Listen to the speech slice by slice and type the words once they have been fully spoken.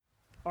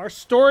Our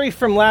story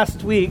from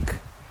last week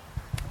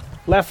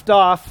left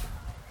off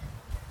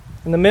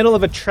in the middle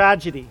of a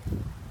tragedy.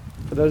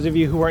 For those of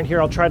you who weren't here,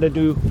 I'll try to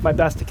do my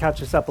best to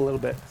catch us up a little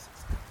bit.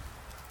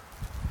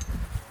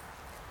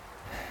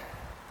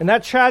 And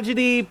that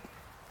tragedy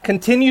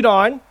continued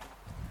on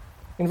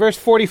in verse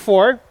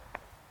 44. It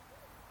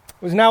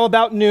was now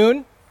about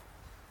noon,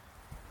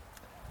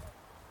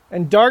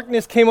 and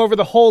darkness came over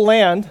the whole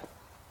land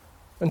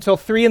until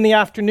 3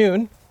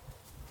 p.m,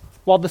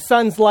 while the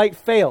sun's light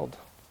failed.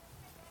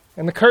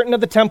 And the curtain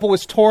of the temple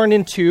was torn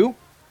in two.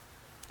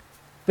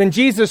 Then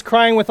Jesus,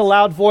 crying with a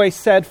loud voice,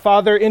 said,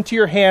 "Father, into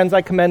your hands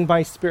I commend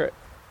my spirit."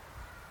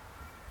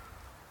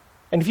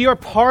 And if you are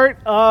part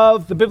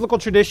of the biblical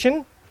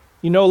tradition,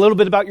 you know a little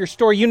bit about your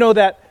story. You know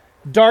that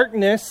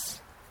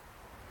darkness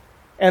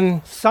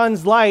and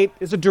sun's light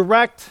is a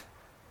direct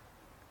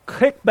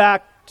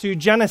kickback to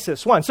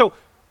Genesis 1. So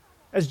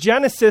as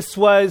Genesis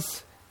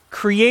was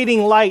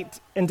creating light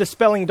and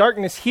dispelling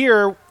darkness,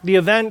 here the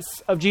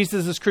events of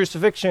Jesus'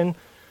 crucifixion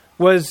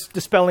was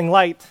dispelling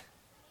light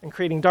and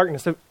creating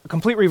darkness, a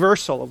complete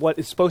reversal of what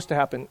is supposed to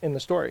happen in the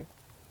story.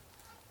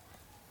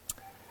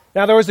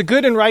 Now, there was a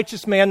good and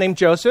righteous man named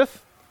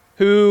Joseph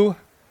who,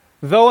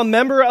 though a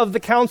member of the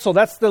council,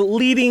 that's the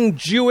leading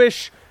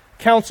Jewish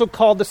council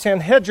called the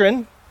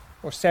Sanhedrin,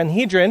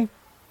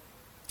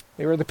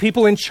 they were the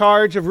people in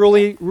charge of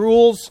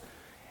rules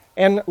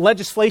and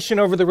legislation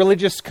over the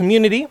religious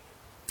community.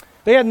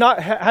 They had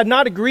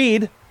not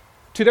agreed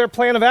to their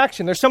plan of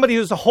action. There's somebody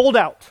who's a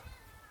holdout,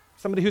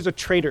 somebody who's a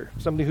traitor,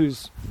 somebody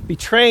who's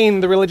betraying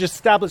the religious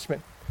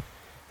establishment.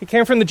 He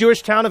came from the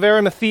Jewish town of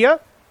Arimathea,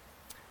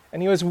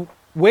 and he was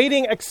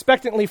waiting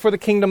expectantly for the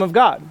kingdom of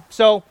God.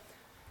 So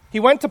he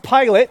went to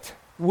Pilate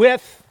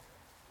with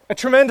a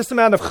tremendous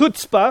amount of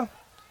chutzpah,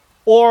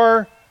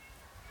 or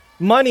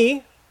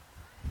money,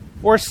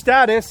 or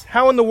status.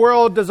 How in the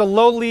world does a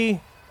lowly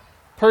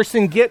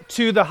person get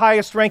to the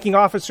highest ranking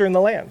officer in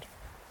the land?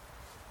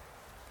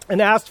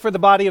 And asked for the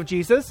body of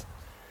Jesus.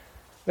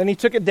 Then he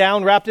took it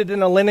down, wrapped it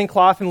in a linen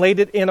cloth, and laid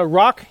it in a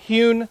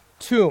rock-hewn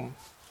tomb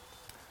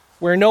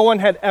where no one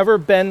had ever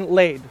been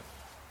laid.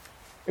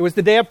 It was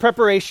the day of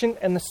preparation,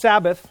 and the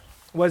Sabbath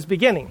was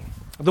beginning.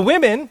 The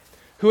women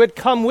who had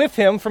come with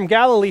him from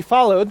Galilee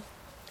followed,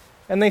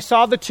 and they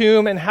saw the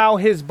tomb and how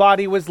his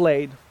body was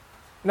laid.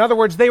 In other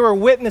words, they were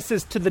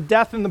witnesses to the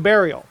death and the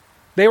burial.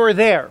 They were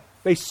there.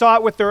 They saw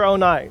it with their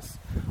own eyes.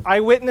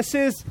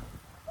 Eyewitnesses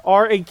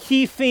are a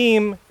key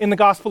theme in the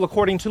gospel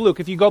according to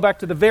Luke. If you go back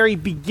to the very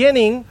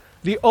beginning,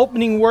 the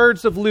opening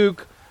words of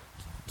Luke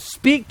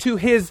speak to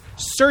his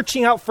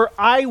searching out for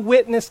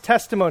eyewitness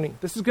testimony.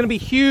 This is going to be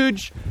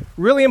huge,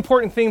 really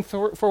important theme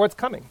for what's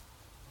coming.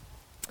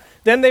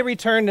 Then they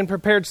returned and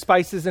prepared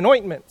spices and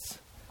ointments.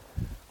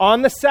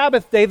 On the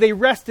Sabbath day, they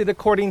rested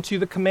according to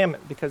the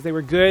commandment because they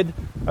were good,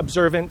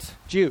 observant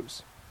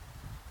Jews.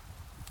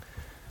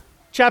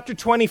 Chapter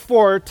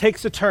 24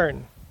 takes a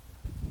turn,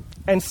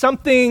 and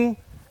something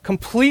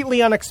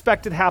completely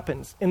unexpected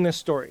happens in this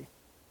story.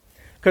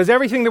 Because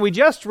everything that we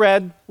just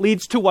read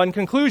leads to one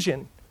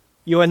conclusion.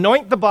 You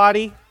anoint the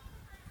body,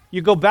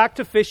 you go back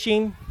to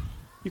fishing,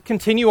 you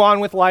continue on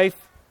with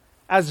life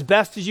as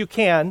best as you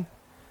can,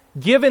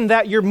 given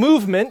that your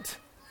movement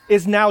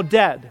is now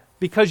dead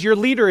because your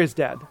leader is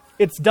dead.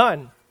 It's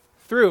done.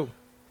 Through.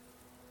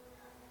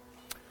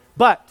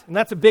 But, and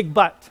that's a big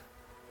but.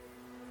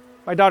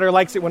 My daughter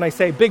likes it when I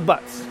say big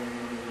buts.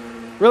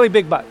 Really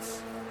big buts.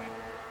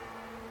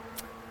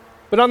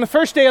 But on the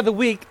first day of the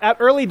week, at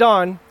early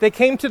dawn, they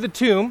came to the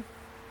tomb,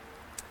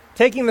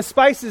 taking the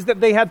spices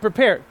that they had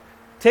prepared.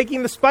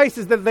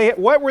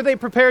 What were they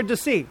prepared to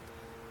see?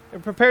 They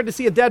were prepared to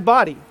see a dead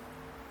body.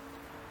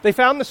 They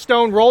found the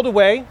stone rolled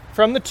away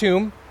from the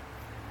tomb,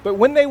 but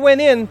when they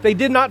went in, they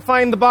did not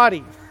find the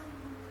body.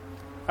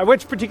 At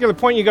which particular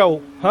point you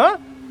go, huh?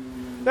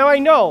 Now I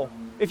know,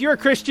 if you're a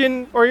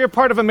Christian or you're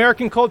part of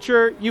American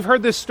culture, you've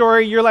heard this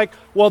story, you're like,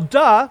 well,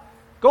 duh,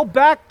 go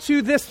back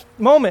to this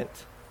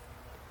moment.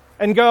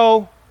 And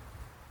go,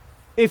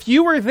 if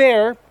you were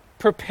there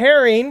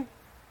preparing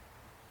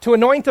to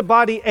anoint a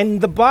body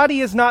and the body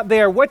is not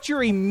there, what's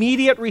your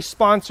immediate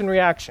response and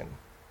reaction?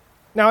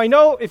 Now, I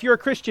know if you're a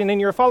Christian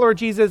and you're a follower of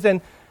Jesus and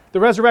the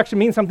resurrection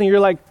means something, you're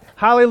like,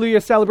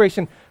 hallelujah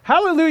celebration.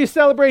 Hallelujah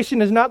celebration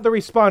is not the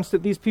response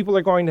that these people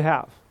are going to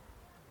have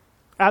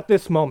at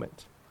this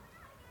moment.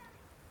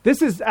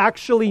 This is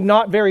actually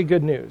not very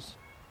good news.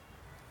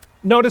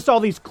 Notice all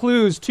these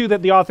clues, too,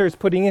 that the author is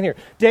putting in here.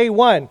 Day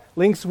 1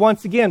 links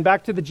once again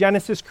back to the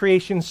Genesis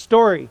creation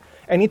story.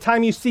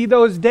 Anytime you see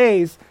those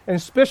days, and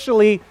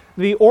especially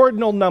the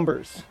ordinal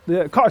numbers,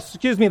 the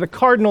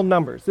cardinal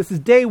numbers. This is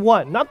day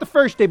 1, not the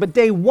first day, but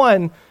day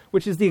 1,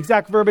 which is the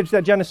exact verbiage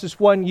that Genesis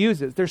 1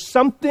 uses. There's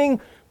something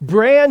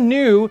brand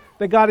new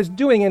that God is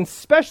doing, and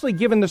especially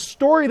given the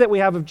story that we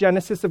have of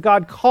Genesis, of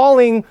God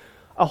calling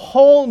a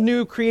whole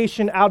new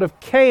creation out of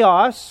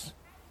chaos.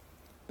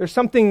 There's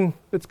something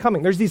that's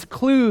coming. There's these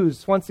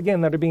clues, once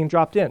again, that are being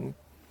dropped in.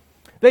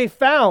 They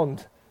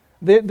found,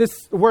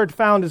 this word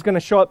found is going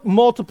to show up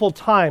multiple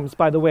times,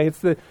 by the way. It's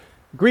the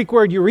Greek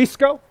word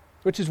eurisko.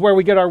 which is where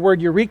we get our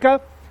word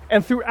eureka.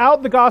 And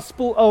throughout the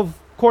Gospel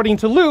according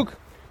to Luke,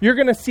 you're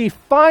going to see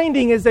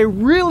finding is a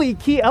really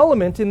key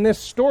element in this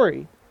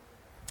story.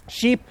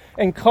 Sheep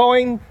and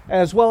coin,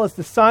 as well as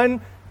the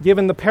son,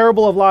 given the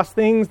parable of lost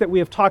things that we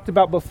have talked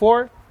about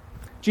before.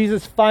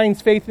 Jesus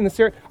finds faith in the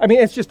spirit. I mean,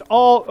 it's just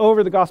all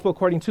over the Gospel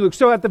according to Luke.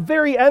 So at the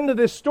very end of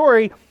this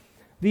story,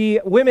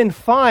 the women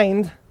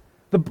find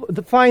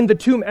the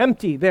tomb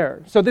empty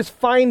there. So this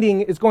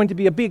finding is going to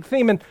be a big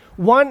theme. And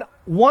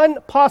one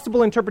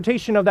possible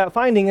interpretation of that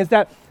finding is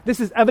that this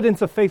is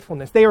evidence of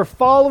faithfulness. They are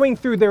following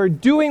through. They are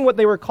doing what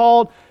they were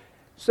called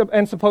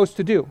and supposed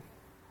to do.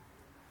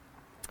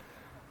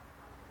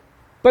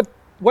 But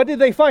what did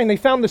they find? They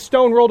found the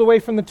stone rolled away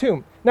from the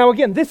tomb. Now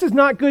again, this is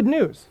not good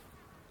news.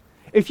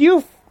 If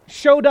you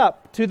showed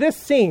up to this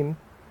scene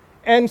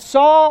and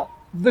saw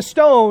the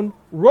stone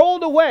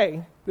rolled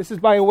away, this is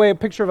by the way a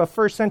picture of a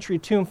first century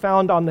tomb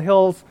found on the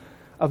hills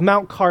of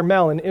Mount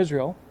Carmel in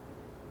Israel.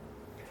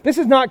 This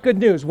is not good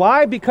news.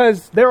 Why?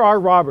 Because there are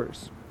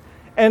robbers.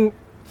 And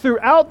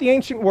throughout the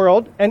ancient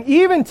world, and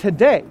even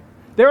today,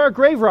 there are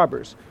grave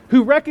robbers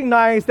who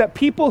recognize that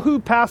people who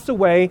pass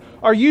away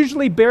are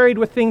usually buried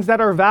with things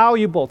that are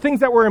valuable,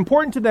 things that were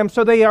important to them,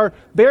 so they are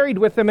buried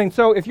with them. And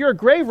so if you're a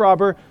grave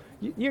robber,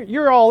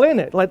 you're all in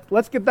it.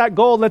 Let's get that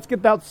gold, let's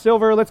get that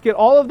silver, let's get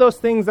all of those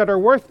things that are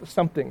worth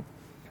something.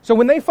 So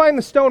when they find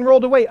the stone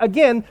rolled away,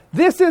 again,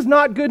 this is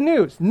not good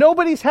news.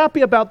 Nobody's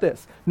happy about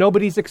this.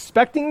 Nobody's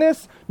expecting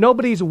this.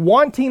 Nobody's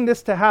wanting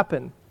this to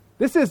happen.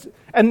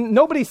 And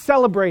nobody's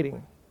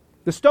celebrating.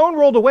 The stone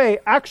rolled away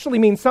actually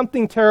means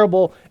something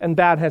terrible and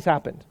bad has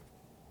happened.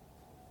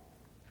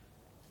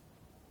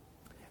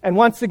 And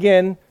once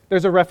again,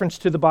 there's a reference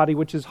to the body,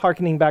 which is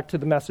hearkening back to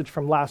the message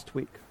from last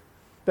week.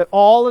 That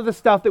all of the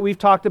stuff that we've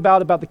talked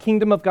about the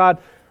kingdom of God,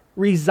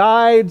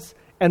 resides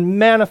and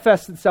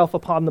manifests itself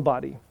upon the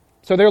body.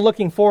 So they're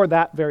looking for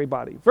that very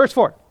body. Verse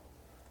 4.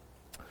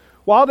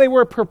 While they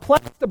were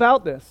perplexed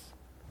about this,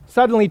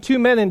 suddenly 2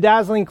 men in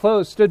dazzling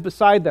clothes stood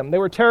beside them. They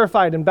were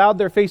terrified and bowed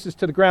their faces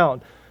to the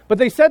ground. But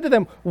they said to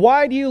them,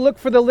 "Why do you look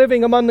for the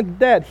living among the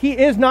dead? He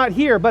is not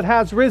here, but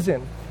has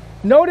risen."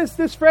 Notice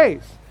this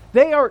phrase.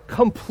 They are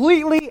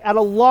completely at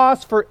a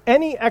loss for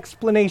any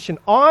explanation.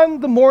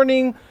 On the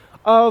morning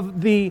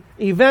of the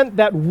event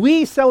that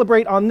we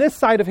celebrate on this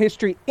side of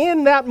history,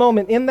 in that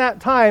moment, in that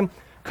time,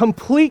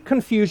 complete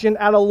confusion,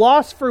 at a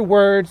loss for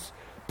words,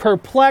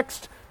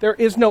 perplexed, there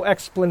is no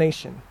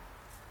explanation.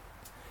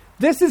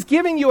 This is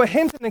giving you a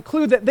hint and a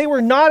clue that they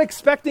were not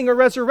expecting a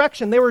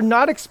resurrection. They were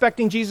not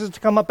expecting Jesus to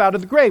come up out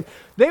of the grave.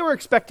 They were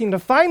expecting to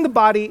find the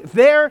body,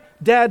 there,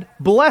 dead,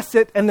 bless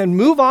it, and then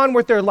move on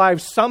with their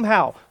lives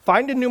somehow.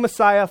 Find a new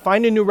Messiah,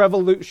 find a new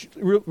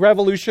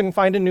revolution,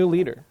 find a new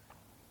leader.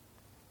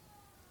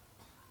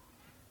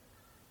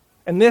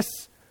 And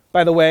this,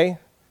 by the way,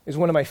 is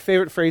one of my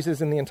favorite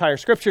phrases in the entire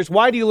scriptures.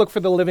 Why do you look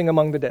for the living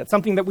among the dead?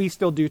 Something that we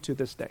still do to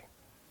this day.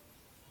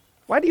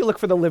 Why do you look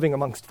for the living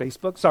amongst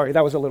Facebook? Sorry,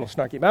 that was a little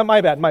snarky.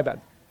 My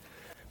bad.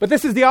 But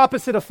this is the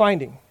opposite of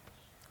finding,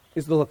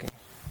 is the looking.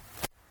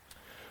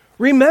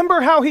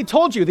 Remember how he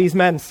told you, these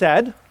men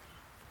said,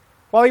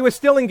 while he was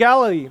still in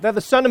Galilee, that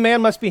the Son of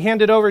Man must be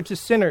handed over to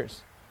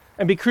sinners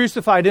and be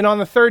crucified and on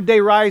the third day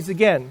rise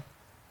again.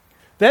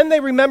 Then they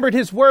remembered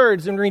his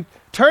words, and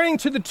returning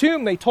to the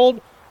tomb, they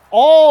told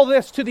all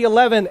this to the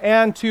 11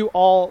 and to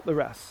all the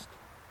rest.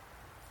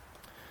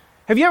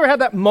 Have you ever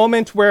had that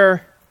moment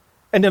where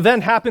an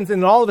event happens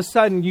and all of a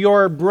sudden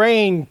your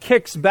brain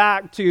kicks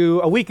back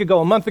to a week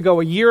ago, a month ago,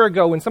 a year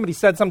ago when somebody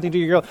said something to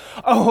you, you go,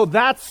 oh,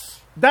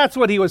 that's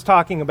what he was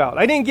talking about.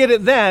 I didn't get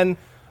it then,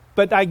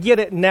 but I get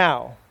it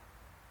now.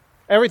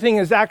 Everything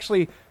is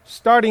actually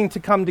starting to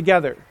come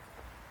together.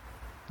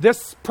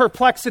 This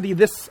perplexity,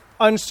 this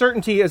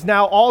uncertainty is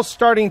now all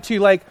starting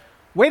to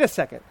wait a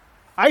second.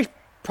 I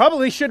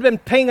probably should have been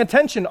paying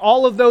attention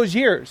all of those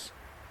years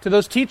to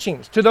those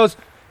teachings, to those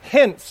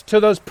hints,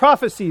 to those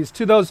prophecies,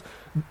 to those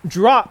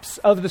drops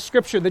of the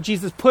scripture that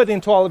Jesus put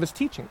into all of his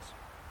teachings.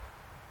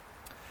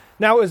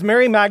 Now it was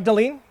Mary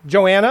Magdalene,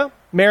 Joanna,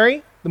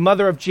 Mary, the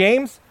mother of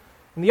James,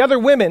 and the other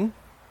women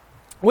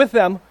with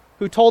them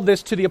who told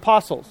this to the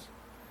apostles.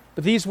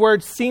 But these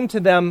words seemed to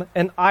them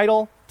an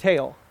idle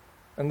tale,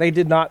 and they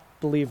did not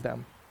believe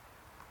them.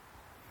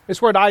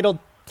 This word idle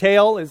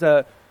tale is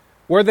a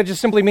word that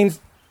just simply means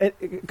a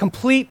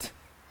complete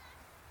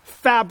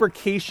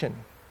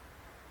fabrication.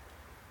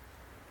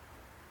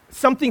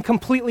 Something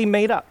completely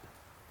made up.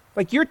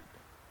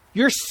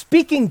 You're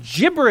speaking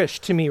gibberish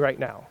to me right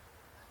now.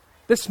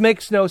 This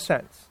makes no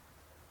sense.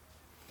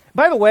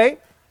 By the way,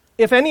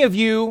 if any of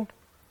you,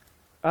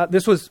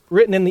 this was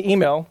written in the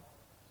email,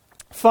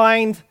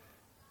 find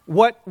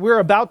what we're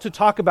about to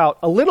talk about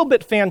a little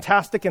bit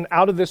fantastic and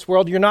out of this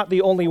world, you're not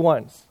the only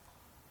ones.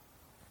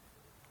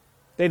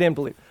 They didn't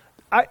believe.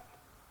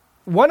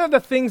 One of the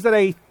things that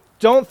I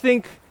don't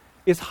think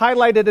is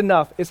highlighted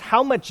enough is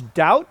how much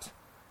doubt,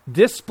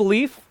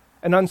 disbelief,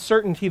 and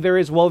uncertainty there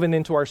is woven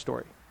into our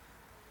story.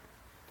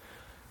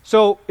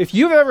 So if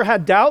you've ever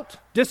had doubt,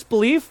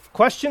 disbelief,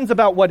 questions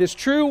about what is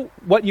true,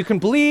 what you can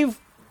believe,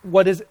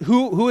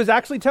 who is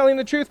actually telling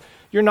the truth,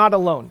 you're not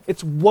alone.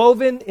 It's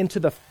woven into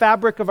the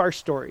fabric of our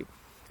story.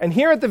 And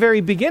here at the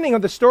very beginning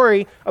of the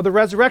story of the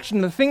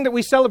resurrection, the thing that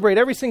we celebrate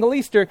every single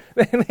Easter,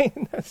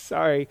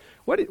 sorry,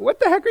 what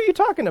the heck are you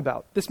talking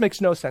about? This makes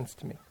no sense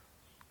to me.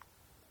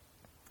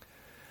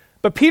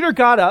 But Peter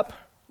got up,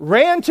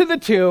 ran to the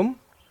tomb,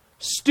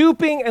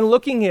 stooping and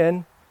looking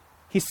in.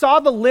 He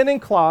saw the linen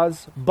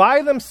cloths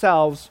by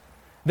themselves.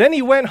 Then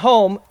he went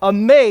home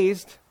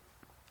amazed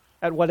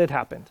at what had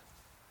happened.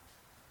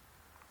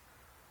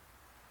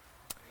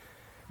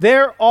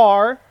 There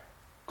are,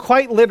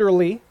 quite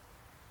literally,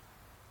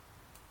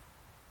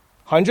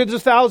 hundreds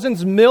of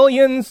thousands,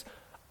 millions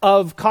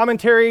of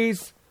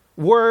commentaries,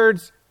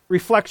 words,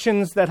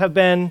 reflections that have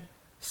been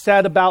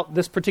said about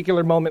this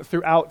particular moment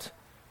throughout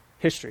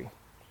history.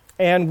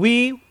 And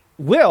we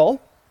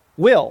will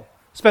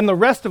spend the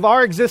rest of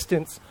our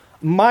existence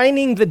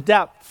mining the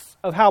depths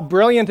of how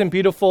brilliant and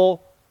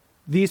beautiful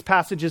these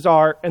passages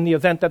are and the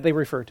event that they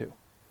refer to.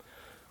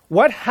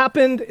 What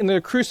happened in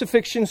the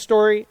crucifixion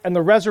story and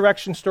the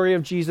resurrection story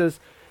of Jesus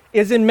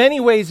is in many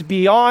ways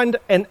beyond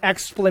an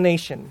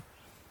explanation.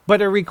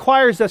 But it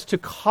requires us to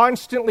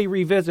constantly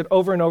revisit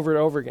over and over and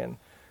over again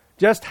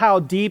just how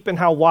deep and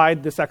how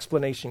wide this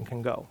explanation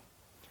can go.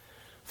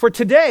 For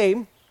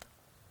today,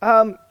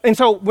 and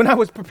so when I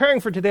was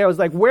preparing for today, I was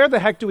like, where the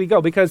heck do we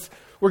go? Because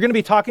we're going to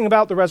be talking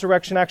about the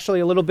resurrection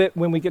actually a little bit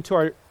when we get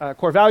to our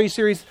core value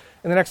series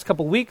in the next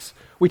couple of weeks.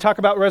 We talk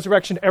about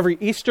resurrection every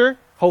Easter,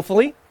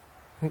 hopefully.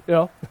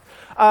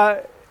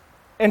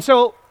 And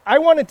so I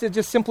wanted to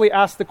just simply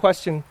ask the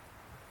question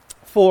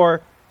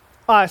for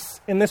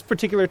us in this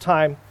particular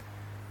time,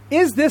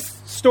 is this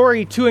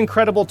story too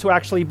incredible to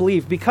actually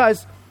believe?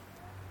 Because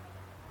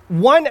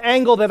one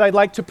angle that I'd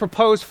like to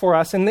propose for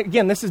us, and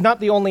again, this is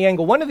not the only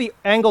angle, one of the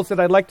angles that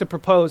I'd like to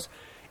propose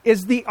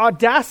is the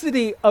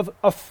audacity of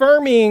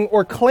affirming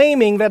or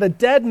claiming that a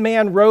dead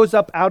man rose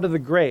up out of the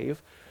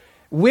grave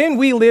when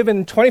we live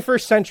in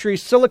 21st century,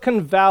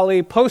 Silicon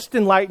Valley,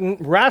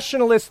 post-enlightened,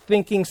 rationalist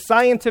thinking,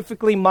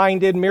 scientifically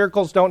minded,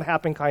 miracles don't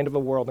happen kind of a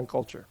world and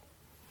culture.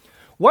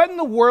 What in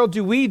the world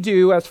do we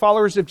do as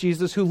followers of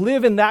Jesus who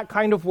live in that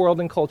kind of world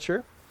and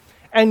culture,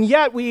 and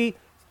yet we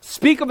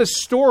speak of a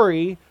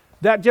story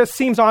that just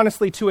seems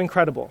honestly too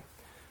incredible?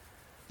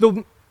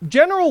 The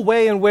general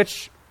way in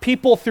which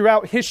people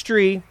throughout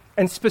history,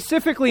 and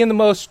specifically in the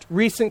most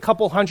recent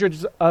couple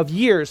hundreds of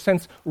years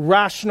since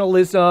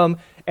rationalism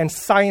and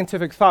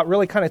scientific thought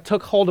really kind of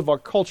took hold of our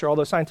culture,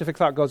 although scientific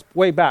thought goes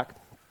way back,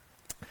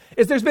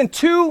 is there's been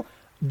two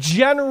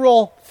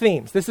general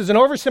themes. This is an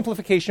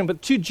oversimplification,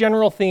 but two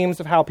general themes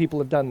of how people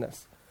have done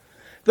this.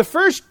 The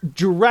first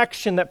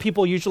direction that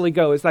people usually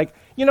go is like,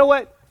 you know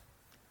what?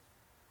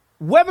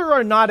 Whether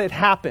or not it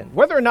happened,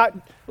 whether or not,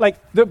 like,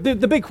 the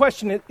big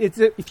question is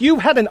if you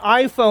had an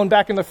iPhone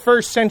back in the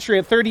first century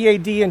at 30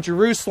 AD in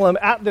Jerusalem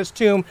at this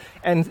tomb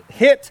and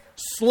hit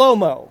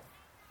slow-mo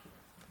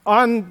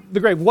on the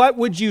grave, what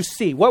would you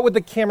see? What would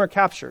the camera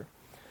capture?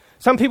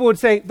 Some people would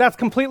say that's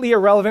completely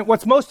irrelevant.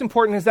 What's most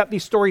important is that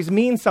these stories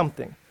mean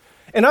something.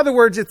 In other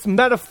words, it's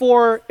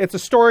metaphor, it's a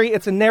story,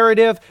 it's a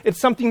narrative,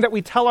 it's something that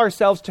we tell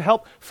ourselves to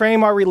help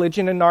frame our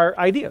religion and our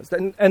ideas.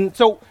 And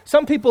so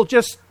some people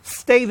just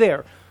stay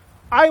there.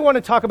 I want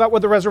to talk about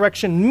what the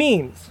resurrection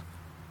means.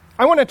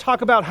 I want to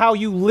talk about how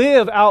you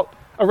live out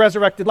a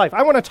resurrected life.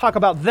 I want to talk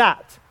about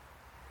that.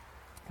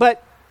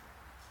 But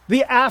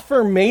the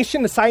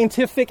affirmation, the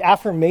scientific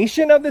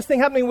affirmation of this thing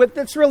happening,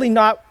 that's really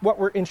not what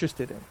we're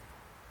interested in.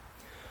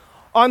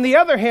 On the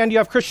other hand, you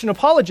have Christian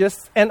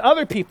apologists and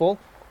other people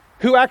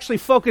who actually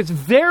focus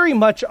very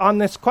much on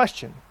this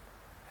question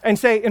and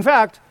say, in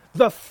fact,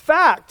 the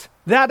fact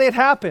that it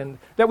happened,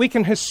 that we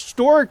can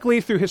historically,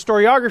 through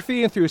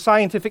historiography and through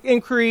scientific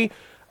inquiry,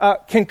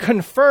 can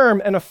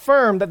confirm and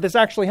affirm that this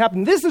actually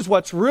happened. This is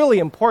what's really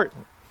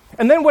important.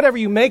 And then whatever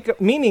you make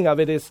meaning of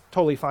it is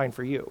totally fine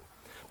for you.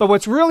 But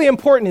what's really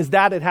important is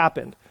that it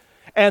happened.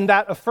 And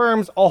that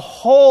affirms a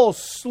whole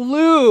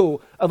slew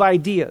of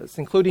ideas,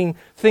 including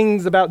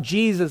things about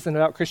Jesus and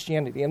about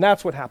Christianity. And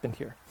that's what happened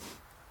here.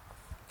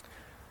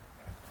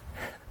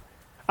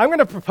 I'm going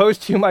to propose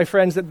to you, my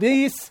friends, that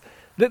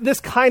this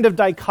kind of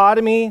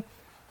dichotomy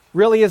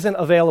really isn't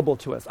available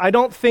to us. I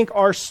don't think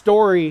our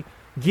story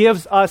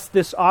gives us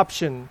this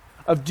option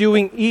of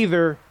doing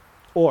either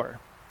or.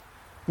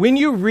 When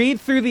you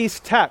read through these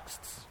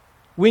texts,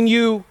 when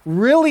you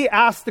really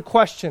ask the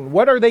question,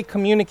 what are they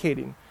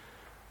communicating?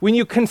 When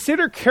you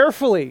consider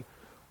carefully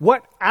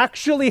what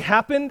actually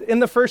happened in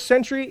the first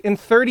century, in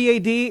 30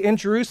 AD in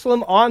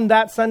Jerusalem on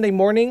that Sunday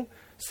morning,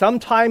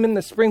 sometime in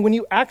the spring,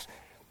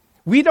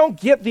 we don't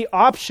get the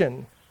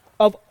option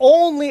of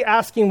only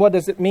asking what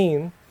does it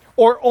mean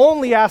or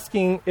only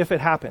asking if it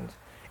happened.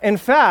 In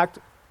fact,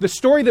 the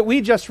story that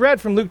we just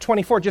read from Luke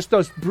 24, just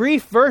those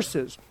brief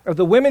verses of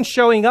the women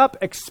showing up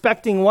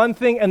expecting one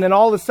thing and then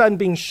all of a sudden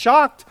being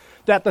shocked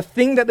that the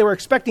thing that they were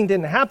expecting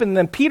didn't happen, and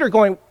then Peter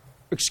going,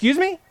 excuse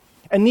me?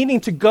 And needing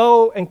to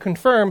go and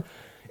confirm,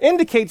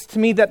 indicates to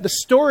me that the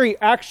story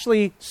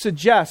actually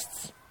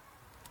suggests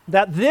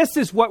that this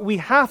is what we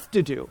have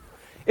to do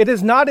It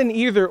is not an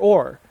either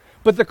or.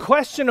 But the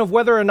question of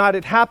whether or not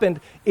it happened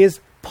is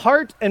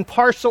part and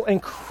parcel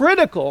and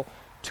critical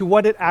to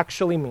what it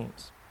actually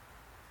means.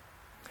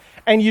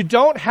 And you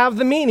don't have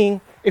the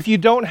meaning if you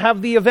don't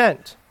have the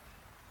event.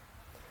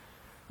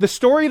 The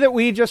story that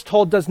we just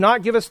told does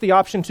not give us the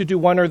option to do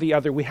one or the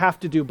other. We have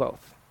to do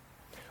both.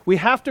 We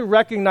have to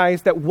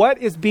recognize that what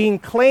is being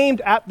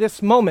claimed at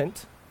this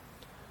moment,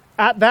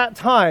 at that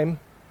time,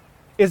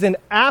 is an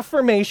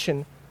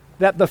affirmation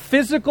that the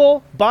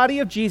physical body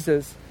of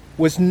Jesus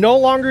was no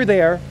longer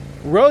there,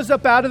 rose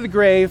up out of the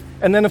grave,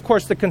 and then, of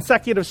course, the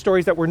consecutive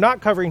stories that we're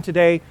not covering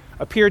today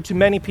appeared to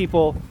many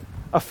people,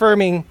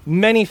 affirming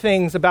many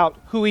things about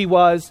who he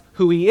was,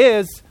 who he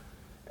is,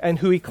 and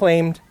who he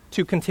claimed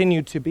to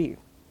continue to be.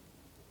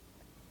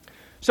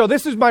 So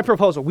this is my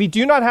proposal. We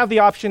do not have the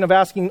option of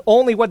asking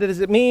only what does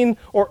it mean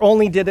or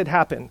only did it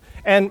happen.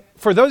 And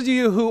for those of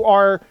you who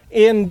are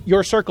in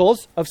your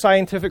circles of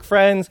scientific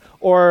friends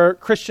or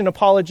Christian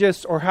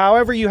apologists or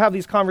however you have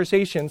these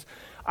conversations,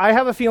 I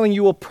have a feeling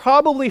you will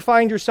probably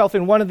find yourself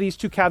in one of these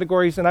two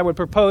categories, and I would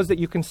propose that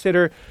you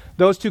consider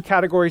those two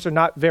categories are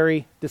not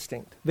very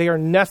distinct. They are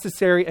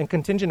necessary and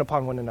contingent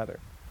upon one another.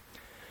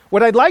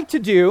 What I'd like to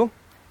do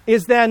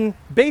is then,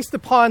 based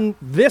upon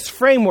this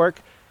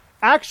framework,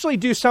 actually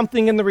do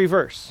something in the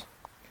reverse.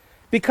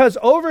 Because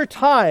over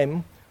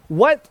time,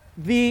 what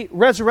the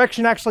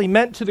resurrection actually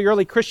meant to the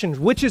early Christians,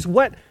 which is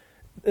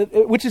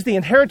the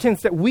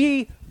inheritance that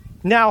we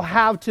now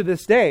have to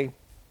this day,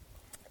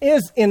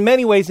 is in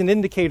many ways an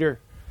indicator,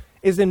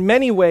 is in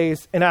many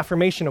ways an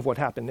affirmation of what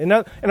happened. In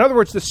other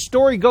words, the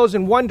story goes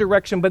in one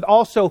direction, but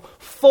also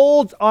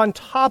folds on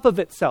top of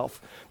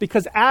itself.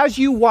 Because as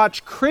you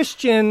watch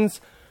Christians,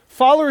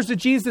 followers of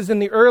Jesus in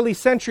the early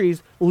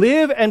centuries,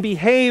 live and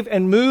behave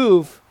and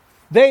move,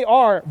 they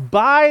are,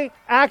 by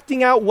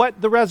acting out what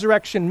the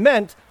resurrection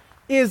meant,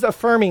 is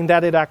affirming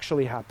that it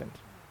actually happened.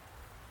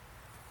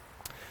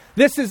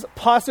 This is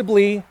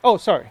possibly,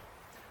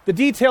 the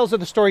details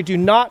of the story do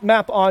not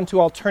map onto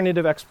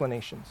alternative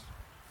explanations.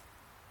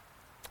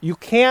 You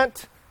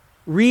can't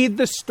read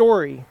the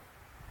story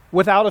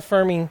without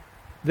affirming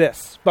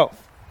this,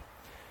 both.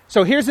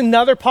 So here's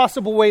another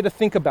possible way to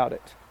think about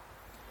it.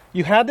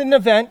 You had an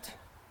event,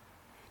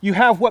 you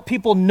have what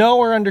people know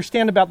or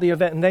understand about the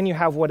event, and then you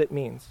have what it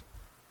means.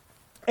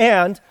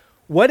 And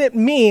what it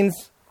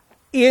means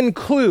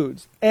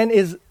includes and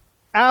is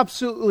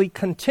absolutely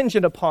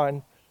contingent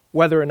upon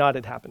whether or not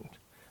it happened.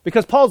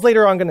 Because Paul's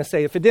later on going to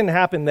say, if it didn't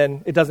happen,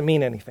 then it doesn't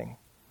mean anything.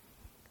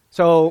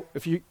 So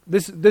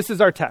this is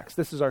our text,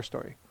 this is our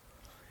story.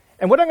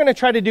 And what I'm going to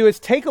try to do is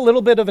take a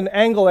little bit of an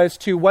angle as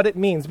to what it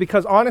means,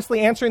 because honestly,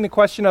 answering the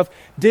question of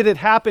did it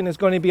happen is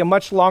going to be a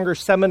much longer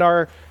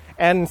seminar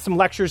and some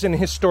lectures in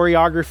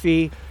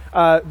historiography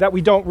that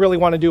we don't really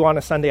want to do on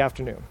a Sunday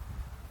afternoon.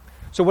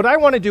 So what I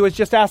want to do is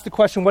just ask the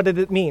question, what did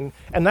it mean?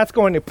 And that's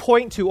going to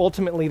point to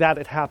ultimately that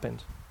it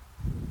happened.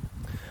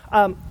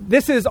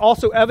 This is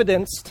also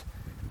evidenced.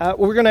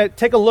 We're going to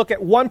take a look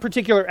at one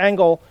particular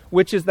angle,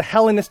 which is the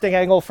Hellenistic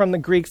angle from the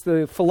Greeks,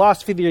 the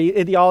philosophy, the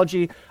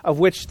ideology of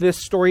which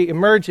this story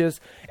emerges.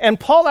 And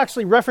Paul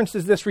actually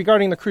references this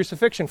regarding the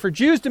crucifixion. For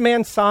Jews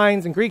demand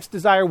signs and Greeks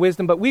desire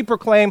wisdom, but we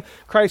proclaim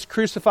Christ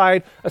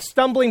crucified, a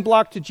stumbling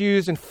block to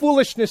Jews and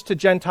foolishness to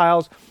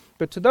Gentiles.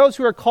 But to those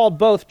who are called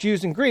both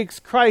Jews and Greeks,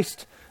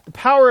 Christ, the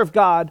power of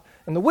God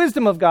and the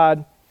wisdom of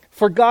God.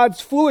 For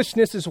God's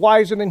foolishness is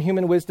wiser than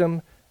human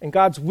wisdom, and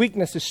God's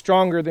weakness is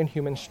stronger than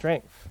human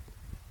strength.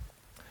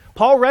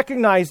 Paul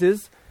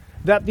recognizes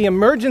that the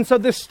emergence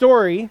of this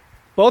story,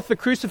 both the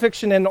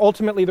crucifixion and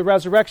ultimately the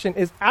resurrection,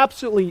 is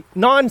absolutely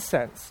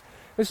nonsense.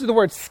 This is the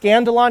word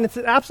scandalon. It's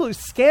an absolute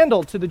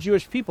scandal to the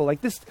Jewish people.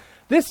 Like this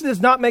does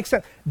not make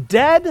sense.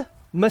 Dead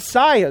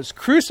messiahs,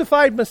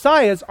 crucified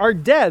messiahs are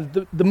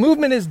dead. The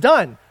movement is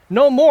done.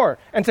 No more.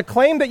 And to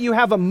claim that you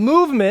have a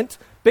movement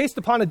based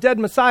upon a dead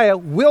messiah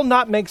will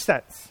not make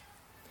sense.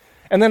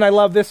 And then I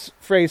love this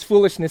phrase,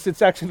 foolishness.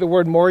 It's actually the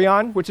word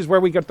morion, which is where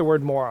we get the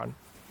word moron.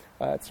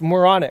 It's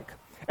moronic.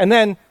 And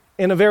then,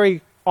 in a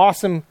very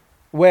awesome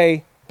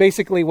way,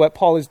 basically what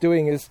Paul is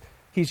doing is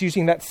he's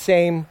using that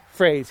same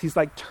phrase. He's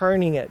like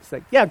turning it. It's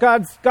like, yeah,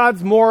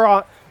 God's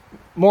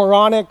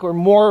moronic or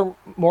more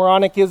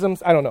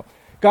moronicisms. I don't know.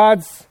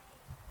 God's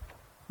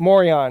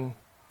morion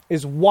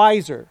is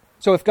wiser.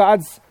 So if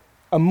God's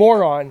a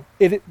moron,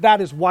 that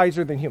is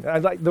wiser than human. I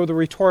like the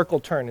rhetorical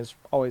turn is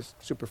always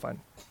super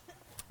fun.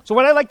 So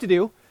what I like to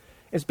do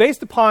is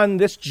based upon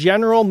this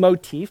general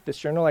motif, this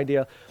general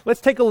idea, let's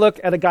take a look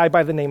at a guy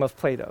by the name of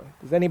Plato.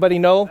 Does anybody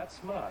know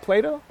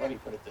Plato? Let me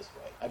put it this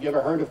way. Have you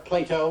ever heard of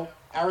Plato,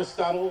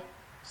 Aristotle,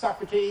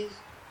 Socrates?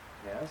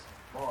 Yes.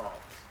 Morons.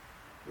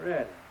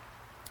 Ready.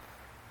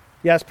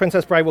 Yes,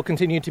 Princess Bride will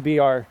continue to be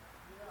our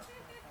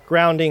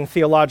grounding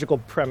theological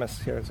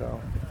premise here.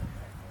 So,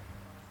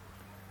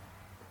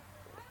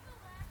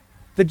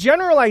 the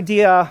general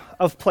idea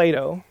of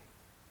Plato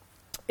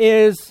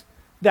is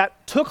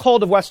that took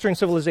hold of Western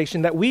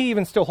civilization that we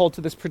even still hold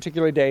to this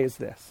particular day is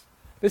this.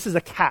 This is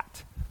a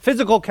cat,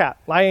 physical cat,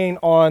 lying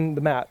on the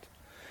mat.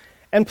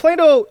 And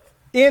Plato,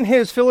 in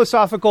his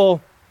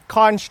philosophical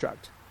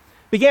construct,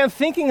 began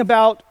thinking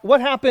about what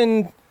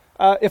happened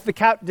if the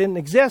cat didn't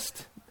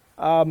exist.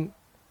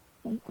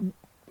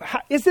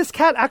 Is this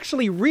cat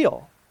actually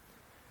real?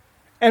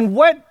 And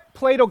what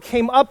Plato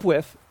came up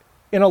with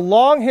in a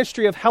long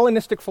history of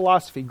Hellenistic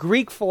philosophy,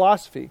 Greek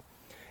philosophy,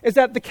 is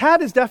that the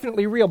cat is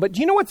definitely real. But do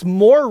you know what's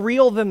more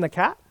real than the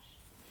cat?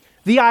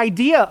 The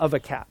idea of a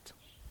cat.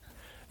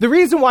 The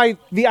reason why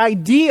the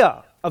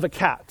idea of a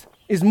cat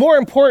is more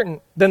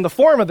important than the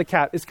form of the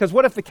cat is because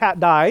what if the cat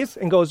dies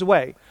and goes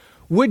away?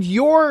 Would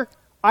your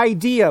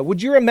idea,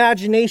 would your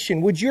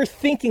imagination, would your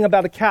thinking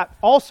about a cat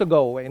also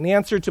go away? And the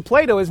answer to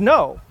Plato is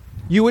no.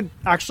 You would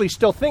actually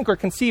still think or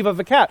conceive of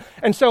a cat.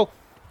 And so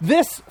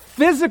this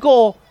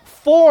physical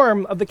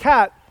form of the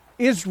cat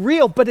is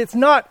real, but it's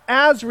not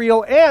as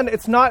real and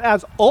it's not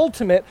as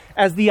ultimate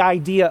as the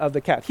idea of the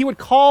cat. He would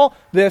call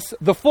this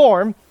the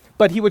form,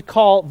 but he would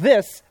call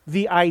this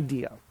the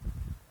idea.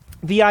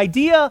 The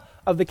idea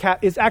of the cat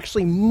is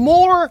actually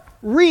more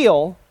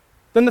real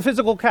than the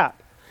physical cat.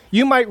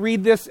 You might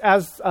read this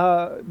as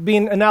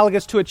being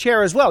analogous to a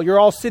chair as well. You're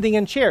all sitting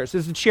in chairs.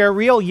 Is the chair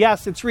real?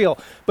 Yes, it's real.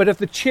 But if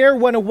the chair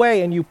went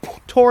away and you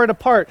tore it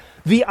apart,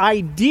 the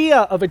idea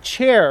of a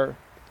chair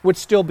would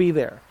still be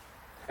there.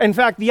 In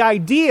fact, the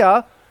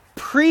idea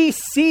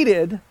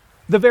preceded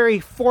the very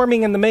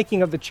forming and the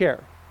making of the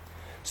chair.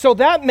 So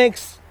that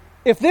makes,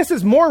 if this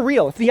is more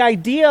real, if the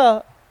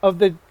idea of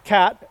the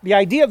cat, the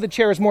idea of the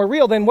chair is more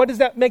real, then what does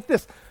that make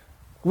this?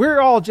 We're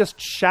all just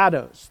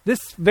shadows.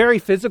 This very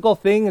physical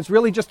thing is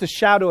really just a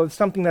shadow of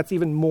something that's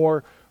even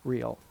more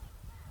real.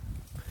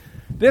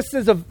 This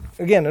is,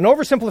 again, an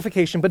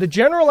oversimplification, but a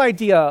general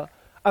idea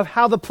of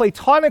how the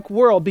Platonic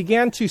world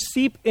began to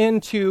seep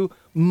into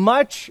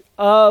much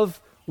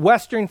of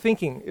Western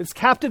thinking. It's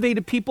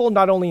captivated people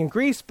not only in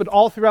Greece, but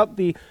all throughout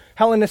the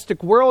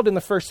Hellenistic world in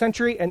the first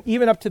century, and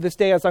even up to this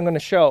day, as I'm going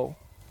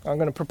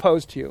to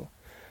propose to you.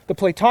 The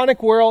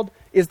Platonic world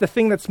is the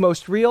thing that's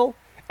most real,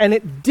 and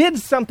it did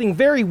something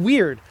very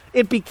weird.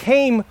 It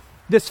became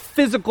this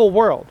physical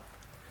world.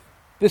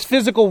 This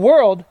physical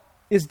world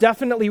is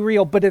definitely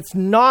real, but it's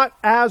not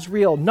as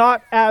real,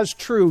 not as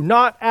true,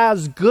 not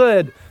as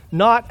good,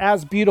 not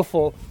as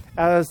beautiful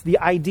as the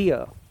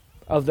idea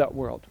of that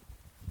world.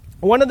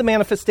 One of the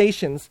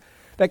manifestations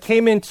that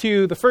came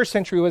into the first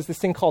century was this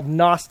thing called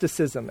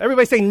Gnosticism.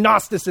 Everybody say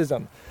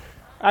Gnosticism.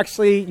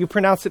 Actually, you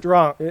pronounce it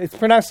wrong. It's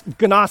pronounced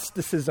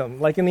Gnosticism.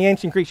 Like in the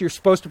ancient Greeks, you're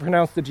supposed to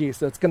pronounce the G,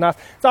 so it's Gnost.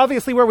 It's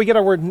obviously where we get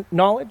our word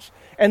knowledge.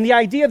 And the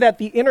idea that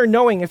the inner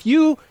knowing, if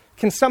you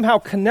can somehow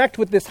connect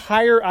with this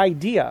higher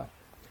idea,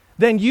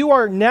 then you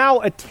are now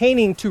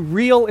attaining to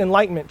real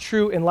enlightenment,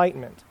 true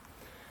enlightenment.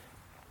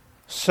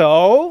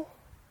 So,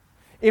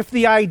 if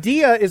the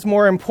idea is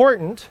more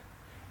important,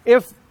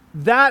 if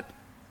that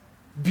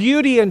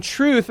beauty and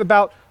truth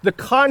about the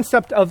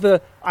concept of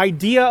the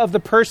idea of the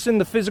person,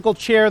 the physical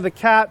chair, the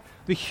cat,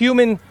 the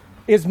human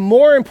is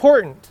more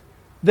important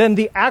than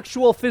the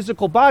actual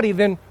physical body,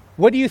 then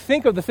what do you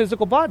think of the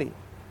physical body?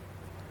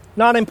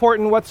 Not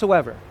important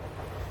whatsoever.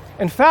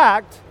 In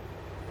fact,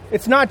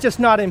 it's not just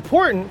not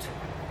important,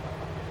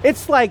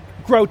 it's like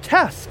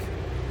grotesque.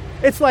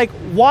 It's like,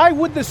 why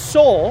would the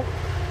soul,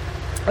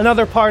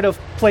 another part of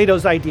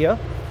Plato's idea,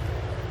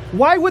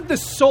 why would the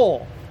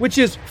soul, which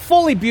is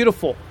fully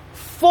beautiful,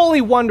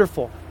 fully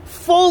wonderful,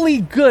 fully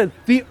good,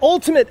 the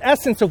ultimate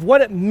essence of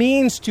what it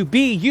means to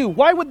be you,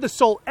 why would the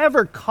soul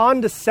ever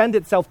condescend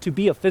itself to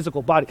be a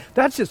physical body?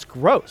 That's just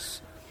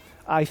gross.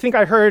 I think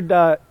I heard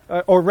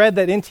or read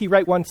that N.T.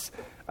 Wright once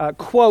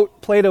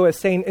quote Plato as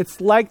saying, it's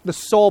like the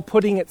soul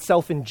putting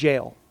itself in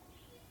jail.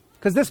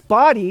 Because this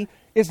body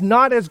is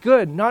not as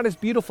good, not as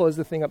beautiful as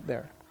the thing up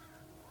there.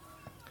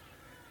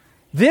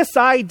 This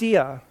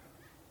idea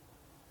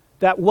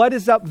that what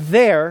is up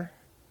there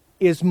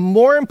is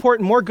more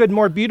important, more good,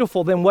 more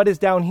beautiful than what is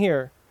down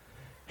here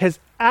has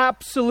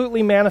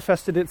absolutely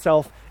manifested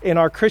itself in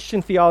our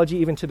Christian theology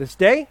even to this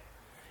day,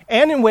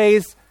 and in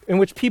ways in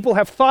which people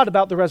have thought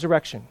about the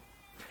resurrection.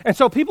 And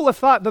so people have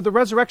thought that the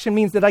resurrection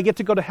means that I get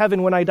to go to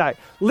heaven when I die.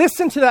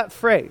 Listen to that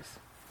phrase.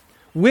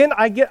 When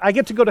I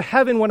get to go to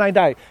heaven when I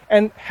die.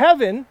 And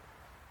heaven,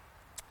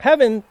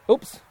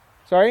 this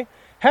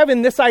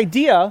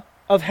idea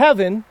of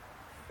heaven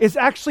is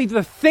actually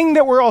the thing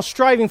that we're all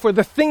striving for,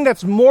 the thing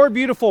that's more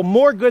beautiful,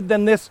 more good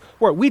than this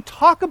world. We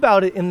talk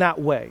about it in that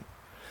way.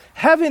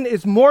 Heaven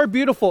is more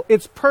beautiful.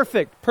 It's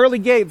perfect. Pearly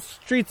gates,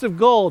 streets of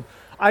gold.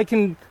 I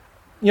can,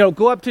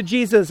 go up to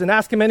Jesus and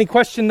ask him any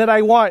question that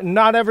I want and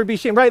not ever be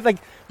ashamed, right? Like,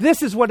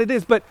 this is what it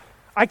is, but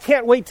I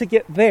can't wait to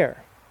get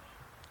there.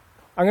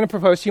 I'm going to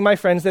propose to you, my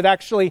friends, that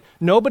actually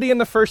nobody in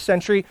the first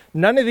century,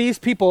 none of these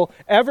people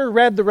ever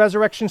read the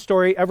resurrection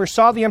story, ever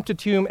saw the empty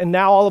tomb, and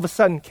now all of a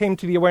sudden came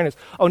to the awareness,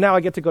 oh, now I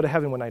get to go to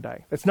heaven when I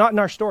die. That's not in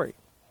our story.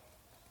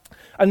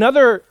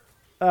 Another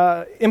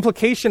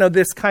implication of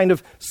this kind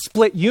of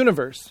split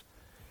universe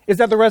is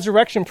that the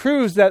resurrection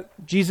proves that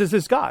Jesus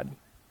is God.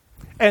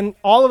 And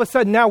all of a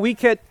sudden now we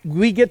get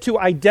to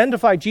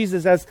identify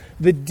Jesus as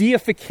the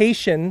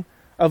deification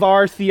of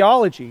our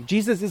theology.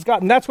 Jesus is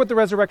God, and that's what the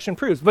resurrection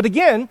proves. But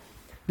again,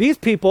 these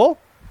people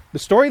The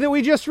story that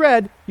we just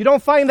read, you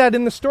don't find that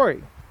in the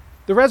story.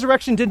 The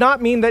resurrection did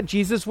not mean that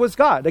Jesus was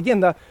God. Again,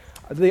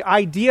 the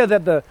idea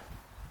that the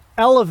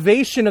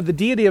elevation of the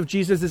deity of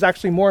Jesus is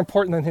actually more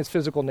important than his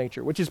physical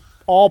nature, which is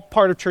all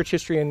part of church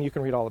history, and you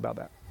can read all about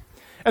that.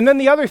 And then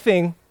the other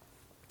thing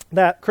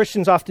that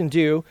Christians often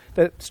do,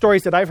 that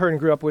stories that I've heard and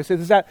grew up with,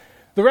 is that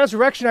the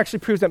resurrection actually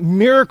proves that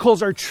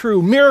miracles are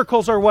true.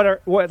 Miracles are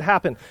what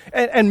happened.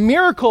 And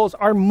miracles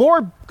are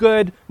more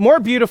good, more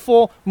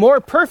beautiful,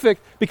 more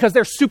perfect because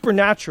they're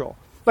supernatural.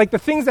 Like the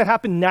things that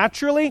happen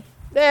naturally,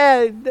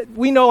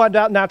 we know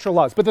about natural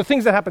laws. But the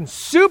things that happen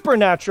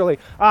supernaturally,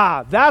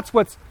 that's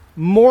what's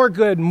more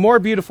good, more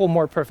beautiful,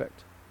 more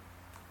perfect.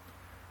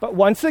 But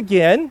once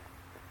again,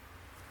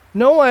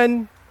 no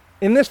one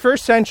in this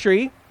first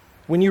century,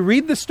 when you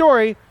read the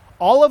story,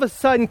 all of a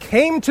sudden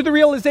came to the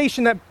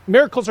realization that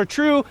miracles are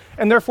true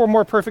and therefore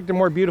more perfect and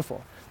more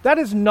beautiful. That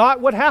is not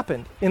what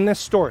happened in this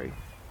story.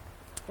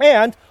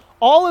 And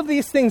all of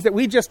these things that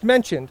we just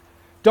mentioned,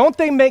 don't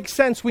they make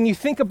sense when you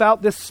think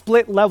about this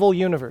split level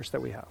universe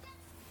that we have?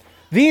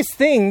 These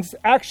things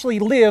actually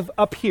live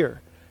up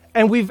here.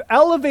 And we've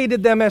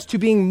elevated them as to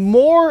being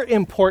more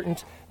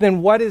important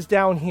than what is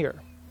down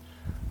here.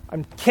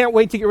 I can't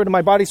wait to get rid of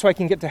my body so I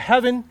can get to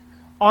heaven.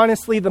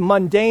 Honestly, the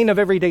mundane of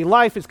everyday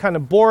life is kind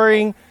of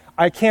boring.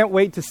 I can't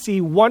wait to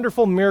see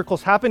wonderful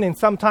miracles happen, and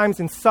sometimes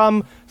in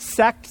some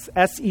sects,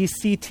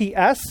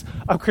 S-E-C-T-S,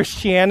 of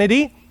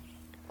Christianity,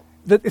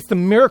 it's the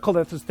miracle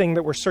that's the thing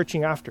that we're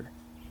searching after.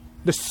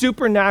 The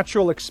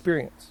supernatural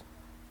experience.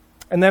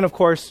 And then, of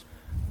course,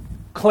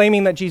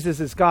 claiming that Jesus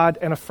is God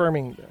and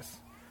affirming this.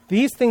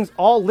 These things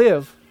all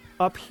live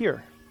up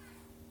here,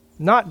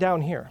 not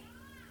down here.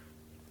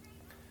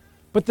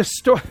 But the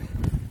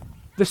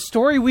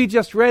story we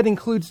just read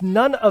includes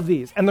none of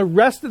these, and the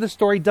rest of the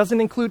story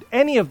doesn't include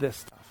any of this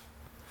stuff.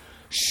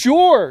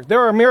 Sure, there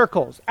are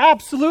miracles.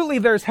 Absolutely,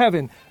 there's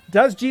heaven.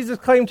 Does Jesus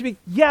claim to be?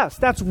 Yes,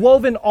 that's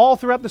woven all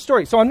throughout the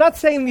story. So I'm not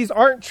saying these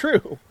aren't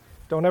true.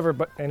 Don't ever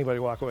anybody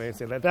walk away and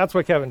say that. That's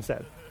what Kevin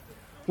said.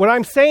 What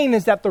I'm saying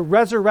is that the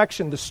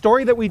resurrection, the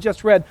story that we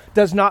just read,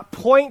 does not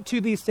point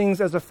to these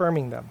things as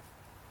affirming them.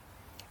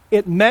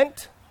 It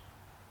meant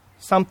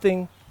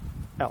something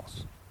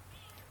else.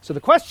 So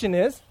the question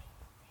is,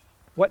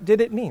 what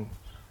did it mean?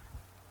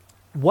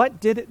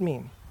 What did it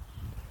mean?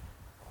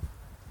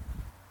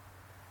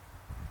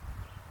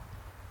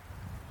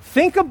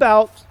 Think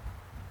about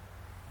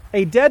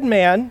a dead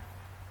man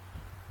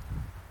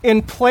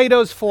in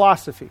Plato's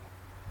philosophy.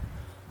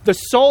 The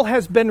soul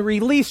has been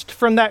released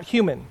from that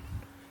human,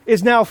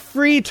 is now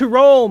free to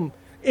roam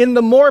in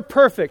the more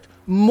perfect,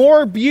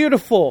 more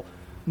beautiful,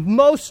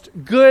 most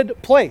good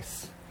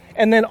place.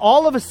 And then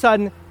all of a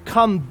sudden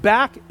come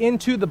back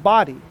into the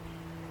body.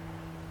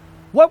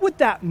 What would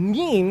that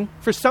mean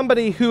for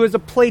somebody who is a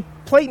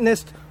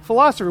Platonist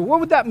philosopher? What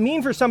would that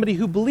mean for somebody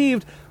who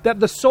believed that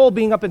the soul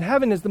being up in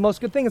heaven is the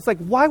most good thing? It's like,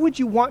 why would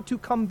you want to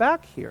come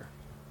back here?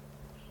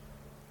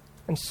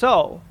 And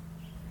so,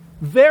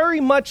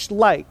 very much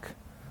like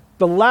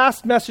the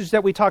last message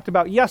that we talked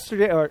about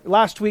yesterday, or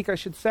last week, I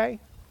should say,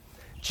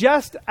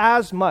 just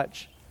as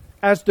much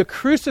as the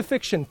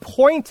crucifixion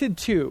pointed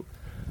to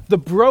the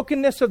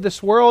brokenness of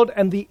this world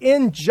and the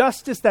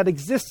injustice that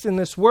exists in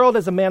this world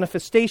as a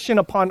manifestation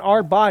upon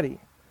our body,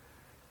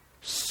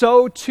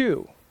 so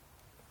too,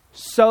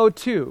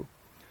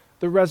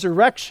 the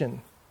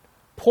resurrection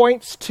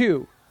points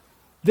to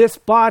this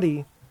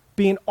body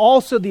being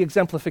also the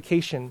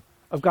exemplification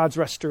of God's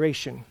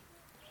restoration,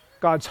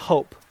 God's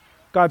hope,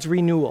 God's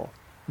renewal,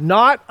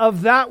 not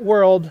of that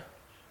world,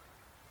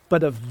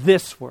 but of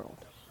this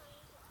world.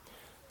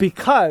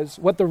 Because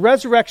what the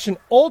resurrection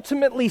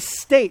ultimately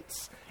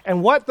states,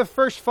 and what the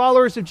first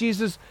followers of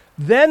Jesus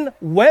then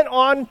went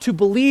on to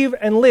believe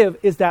and live,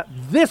 is that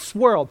this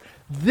world,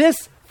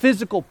 this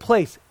physical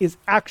place, is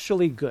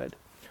actually good.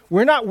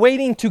 We're not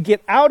waiting to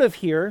get out of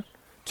here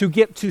to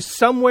get to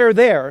somewhere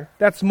there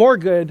that's more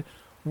good.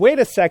 Wait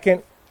a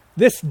second,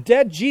 this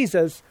dead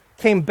Jesus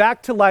came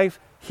back to life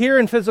here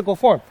in physical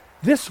form.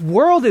 This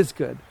world is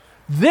good.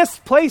 This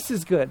place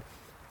is good.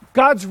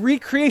 God's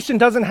recreation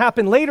doesn't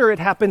happen later. It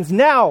happens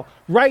now,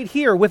 right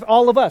here with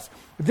all of us.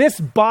 This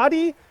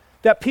body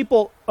that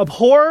people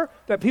abhor,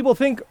 that people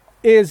think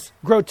is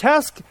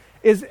grotesque,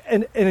 is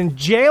an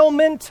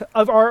enjailment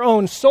of our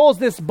own souls.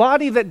 This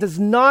body that does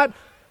not,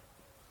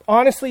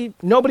 honestly,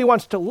 nobody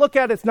wants to look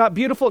at. It's not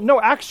beautiful.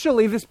 No,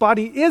 actually, this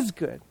body is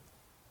good.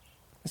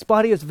 This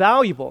body is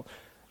valuable.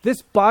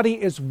 This body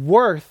is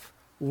worth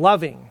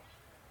loving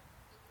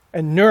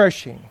and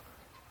nourishing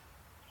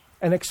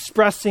and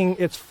expressing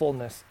its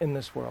fullness in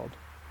this world.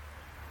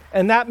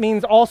 And that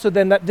means also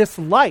then that this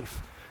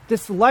life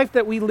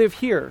that we live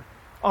here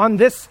on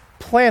this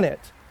planet,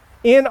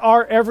 in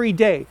our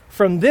everyday,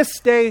 from this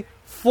day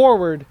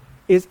forward,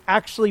 is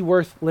actually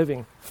worth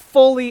living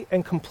fully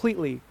and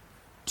completely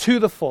to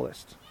the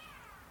fullest.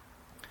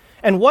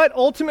 And what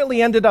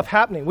ultimately ended up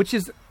happening, which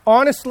is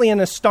honestly an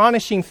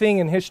astonishing thing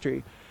in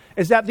history,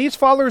 is that these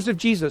followers of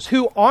Jesus,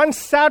 who on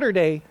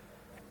Saturday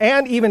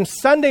and even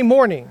Sunday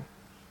morning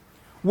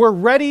were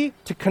ready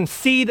to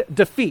concede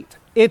defeat.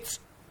 It's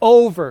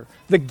over.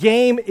 The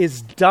game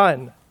is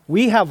done.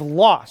 We have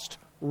lost.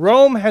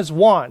 Rome has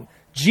won.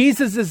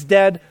 Jesus is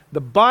dead.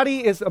 The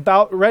body is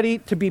about ready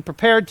to be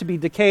prepared to be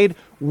decayed.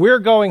 We're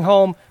going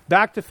home,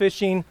 back to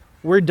fishing.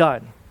 We're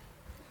done.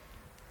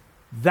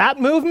 That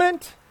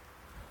movement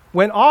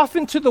went off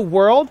into the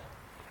world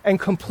and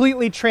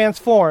completely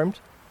transformed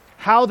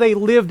how they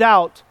lived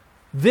out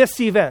this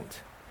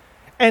event.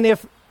 And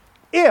if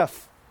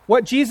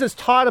what Jesus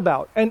taught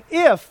about, and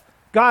if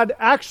God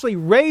actually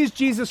raised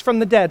Jesus from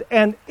the dead,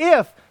 and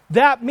if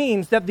that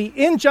means that the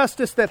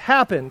injustice that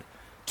happened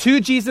to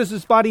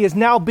Jesus' body is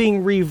now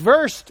being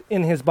reversed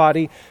in his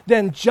body,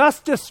 then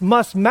justice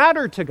must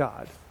matter to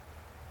God.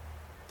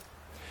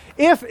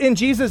 If in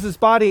Jesus'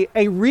 body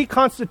a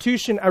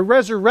reconstitution, a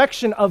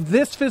resurrection of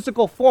this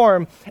physical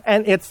form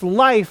and its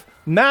life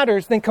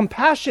matters, then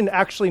compassion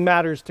actually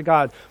matters to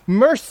God.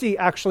 Mercy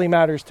actually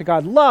matters to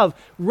God. Love,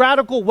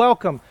 radical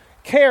welcome,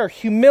 care,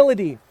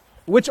 humility,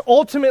 which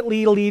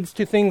ultimately leads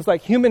to things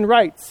like human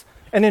rights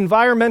and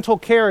environmental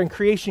care and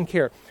creation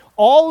care.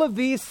 All of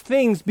these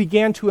things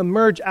began to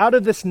emerge out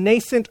of this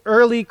nascent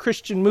early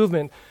Christian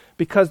movement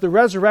because the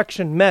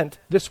resurrection meant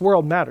this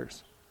world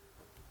matters.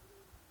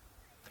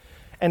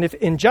 And if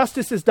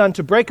injustice is done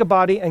to break a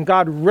body and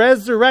God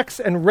resurrects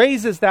and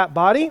raises that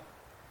body,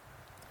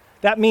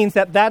 that means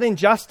that that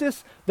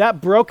injustice,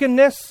 that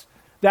brokenness,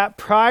 that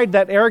pride,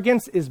 that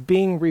arrogance is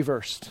being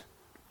reversed.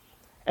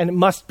 And it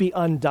must be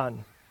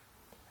undone.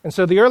 And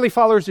so the early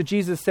followers of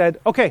Jesus said,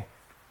 okay,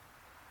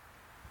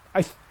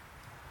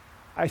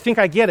 I think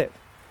I get it.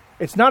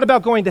 It's not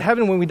about going to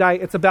heaven when we die.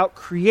 It's about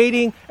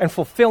creating and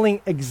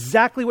fulfilling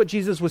exactly what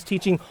Jesus was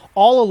teaching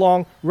all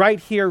along, right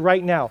here,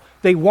 right now.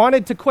 They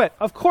wanted to quit,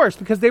 of course,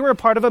 because they were a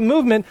part of a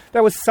movement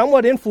that was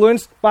somewhat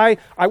influenced by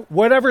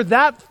whatever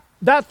that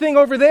thing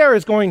over there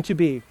is going to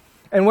be.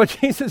 And what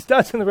Jesus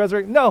does in the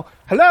resurrection, no,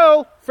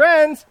 hello,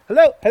 friends,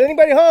 hello,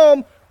 anybody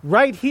home?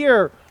 Right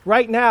here,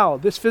 right now,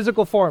 this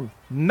physical form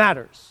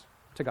matters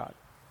to God.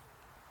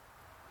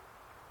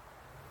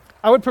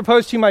 I would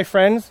propose to you, my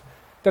friends,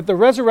 that the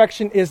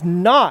resurrection is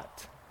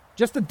not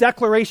just a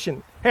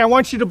declaration. Hey, I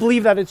want you to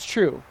believe that it's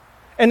true.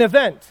 An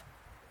event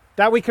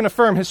that we can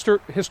affirm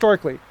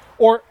historically.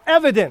 Or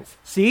evidence.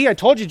 See, I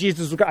told you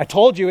Jesus was God. I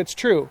told you it's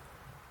true.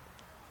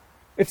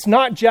 It's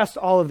not just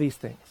all of these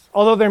things,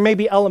 although there may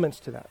be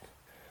elements to that.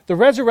 The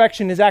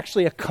resurrection is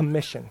actually a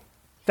commission.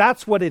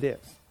 That's what it is.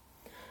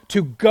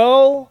 To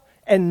go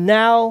and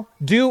now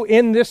do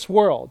in this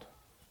world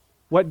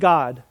what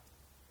God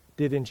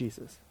did in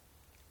Jesus.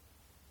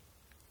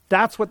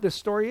 That's what this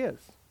story is.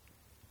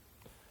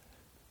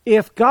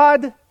 If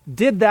God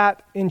did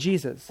that in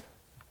Jesus,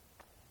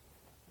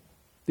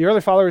 the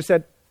early followers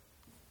said,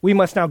 we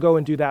must now go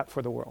and do that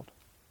for the world.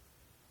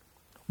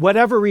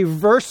 Whatever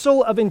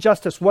reversal of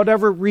injustice,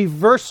 whatever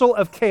reversal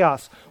of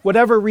chaos,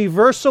 whatever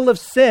reversal of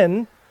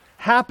sin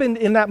happened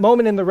in that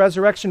moment in the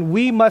resurrection,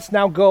 we must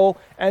now go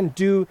and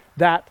do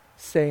that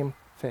same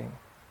thing.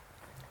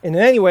 And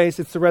in many ways,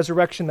 it's the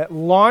resurrection that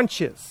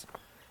launches.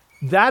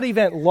 That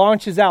event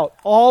launches out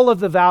all of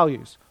the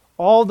values,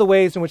 all the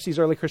ways in which these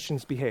early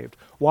Christians behaved.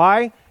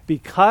 Why?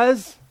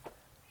 Because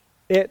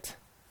it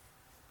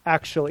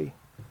actually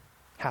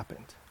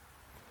happened.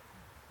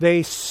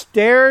 They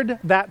stared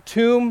that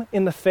tomb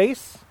in the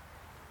face,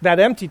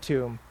 that empty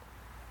tomb,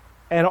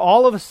 and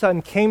all of a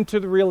sudden came to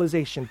the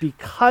realization,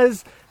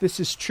 because this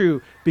is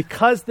true,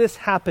 because this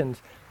happened,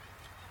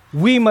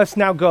 we must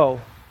now go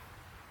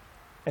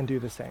and do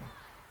the same.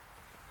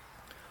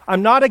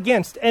 I'm not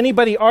against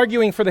anybody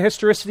arguing for the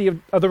historicity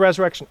of the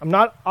resurrection. I'm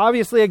not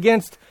obviously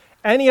against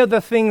any of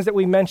the things that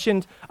we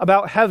mentioned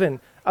about heaven,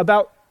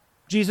 about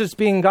Jesus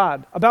being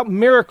God, about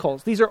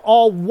miracles. These are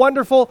all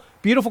wonderful,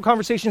 beautiful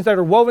conversations that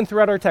are woven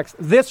throughout our text.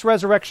 This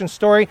resurrection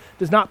story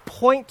does not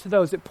point to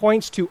those. It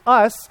points to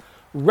us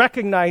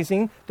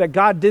recognizing that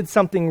God did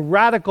something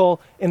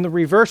radical in the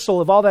reversal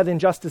of all that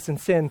injustice and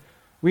sin.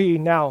 We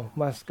now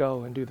must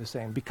go and do the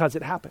same because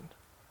it happened.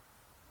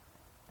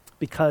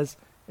 Because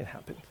it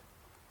happened.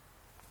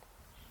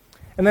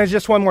 And there's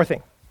just one more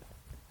thing.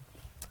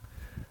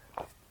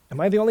 Am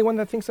I the only one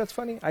that thinks that's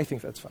funny? I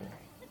think that's funny.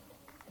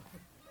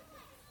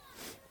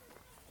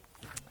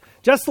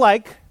 Just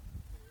like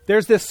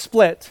there's this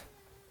split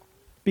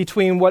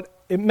between what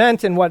it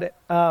meant and what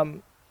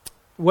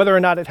whether or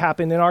not it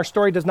happened, and our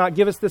story does not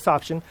give us this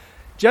option,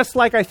 just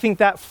like I think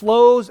that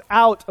flows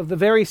out of the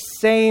very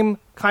same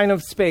kind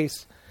of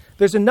space,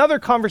 there's another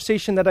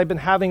conversation that I've been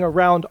having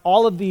around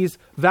all of these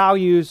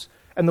values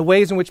and the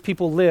ways in which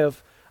people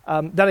live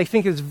that I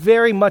think is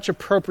very much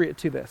appropriate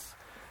to this.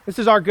 This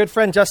is our good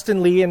friend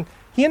Justin Lee, and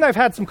he and I have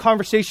had some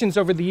conversations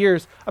over the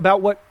years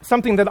about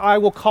something that I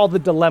will call the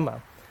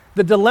dilemma.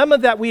 The dilemma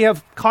that we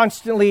have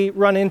constantly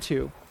run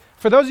into.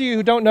 For those of you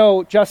who don't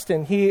know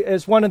Justin, he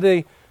is one of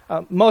the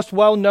most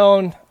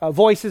well-known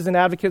voices and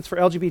advocates for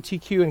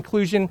LGBTQ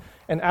inclusion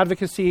and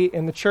advocacy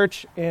in the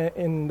church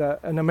in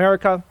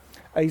America.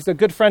 He's a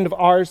good friend of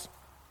ours.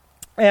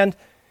 And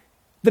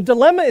the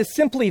dilemma is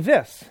simply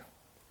this.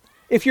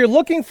 If you're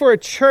looking for a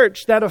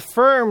church that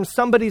affirms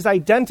somebody's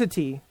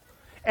identity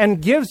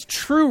and gives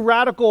true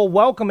radical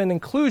welcome and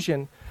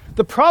inclusion.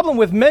 The problem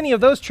with many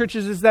of those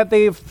churches is that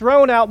they've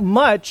thrown out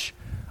much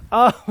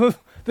of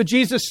the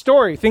Jesus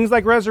story, things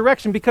like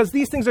resurrection, because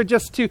these things are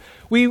just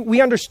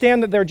we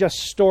understand that they're just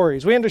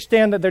stories. We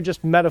understand that they're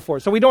just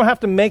metaphors. So we don't have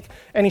to make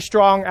any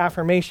strong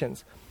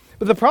affirmations.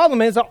 But the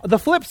problem is the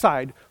flip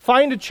side.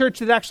 Find a church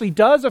that actually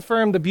does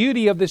affirm the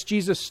beauty of this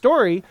Jesus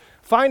story.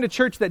 Find a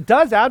church that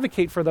does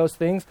advocate for those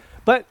things.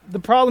 But the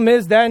problem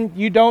is then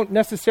you don't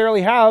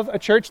necessarily have a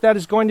church that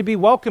is going to be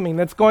welcoming,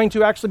 that's going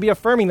to actually be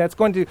affirming, that's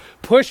going to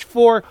push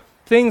for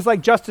things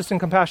like justice and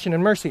compassion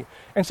and mercy.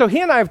 And so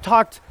he and I have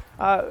talked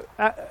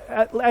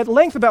at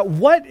length about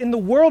what in the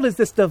world is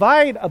this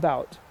divide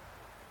about.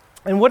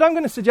 And what I'm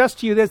going to suggest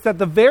to you is that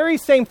the very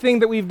same thing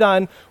that we've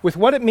done with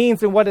what it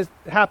means and what has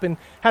happened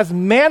has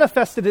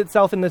manifested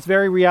itself in this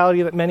very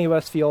reality that many of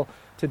us feel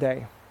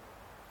today.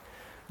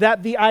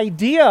 That the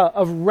idea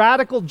of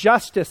radical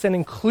justice and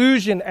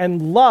inclusion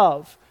and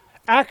love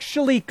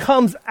actually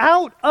comes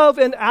out of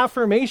an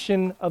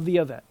affirmation of the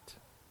event.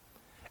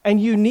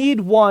 And you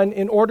need one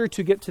in order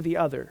to get to the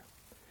other.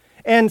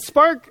 And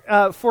Spark,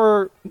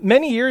 for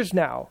many years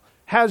now,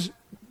 has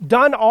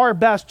done our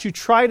best to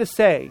try to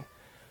say,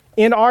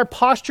 in our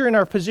posture, in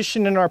our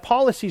position, in our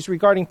policies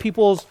regarding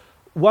people's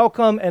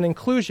welcome and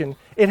inclusion,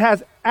 it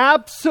has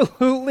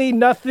absolutely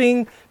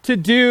nothing to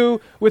do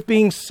with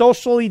being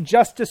socially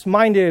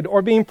justice-minded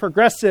or being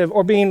progressive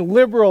or being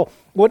liberal,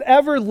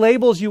 whatever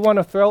labels you want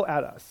to throw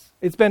at us.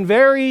 It's been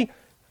very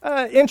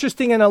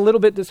interesting and a little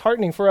bit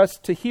disheartening for us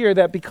to hear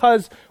that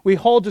because we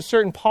hold to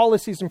certain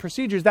policies and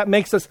procedures, that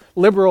makes us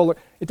liberal.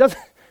 It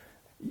doesn't.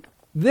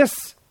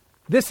 This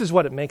is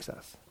what it makes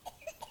us.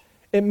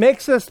 It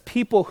makes us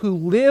people who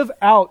live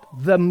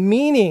out the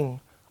meaning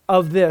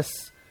of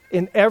this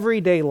in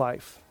everyday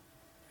life.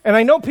 And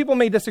I know people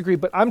may disagree,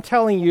 but I'm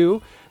telling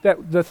you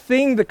that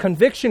the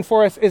conviction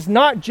for us is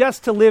not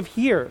just to live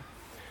here.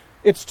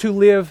 It's to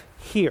live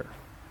here.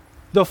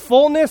 The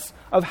fullness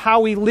of how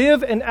we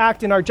live and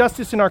act in our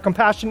justice, in our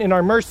compassion, in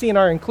our mercy, in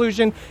our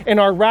inclusion, in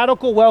our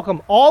radical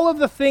welcome, all of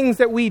the things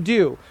that we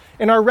do,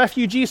 in our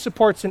refugee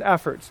supports and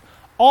efforts,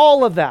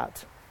 all of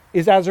that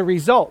is as a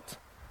result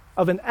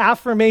of an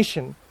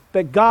affirmation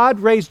that God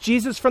raised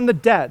Jesus from the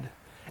dead.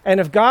 And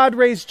if God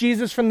raised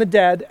Jesus from the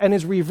dead and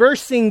is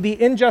reversing the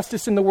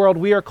injustice in the world,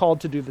 we are called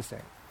to do the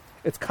same.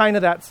 It's kind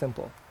of that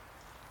simple.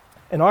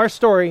 And our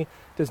story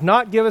does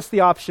not give us the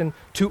option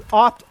to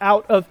opt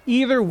out of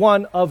either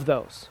one of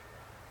those,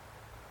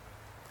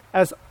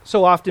 as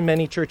so often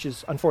many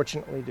churches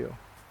unfortunately do.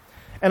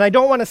 And I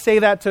don't want to say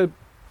that to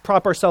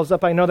prop ourselves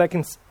up. I know that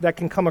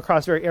can come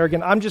across very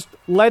arrogant. I'm just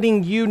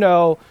letting you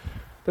know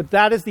that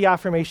that is the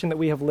affirmation that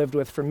we have lived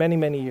with for many,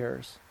 many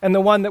years, and the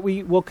one that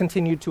we will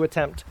continue to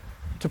attempt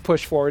to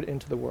push forward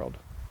into the world.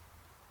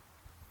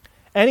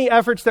 Any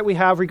efforts that we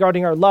have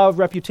regarding our love,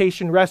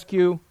 reputation,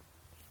 rescue,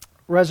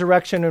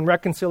 resurrection, and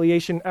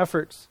reconciliation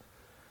efforts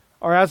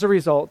are as a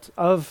result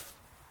of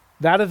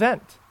that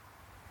event.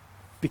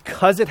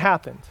 Because it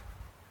happened.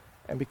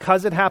 And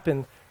because it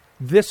happened,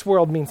 this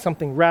world means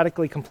something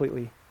radically,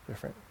 completely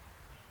different.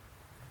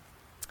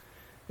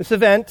 This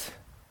event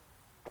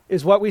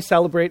is what we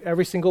celebrate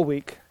every single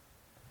week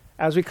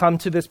as we come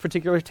to this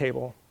particular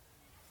table.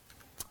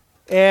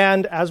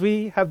 And as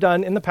we have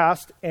done in the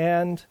past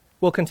and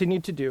will continue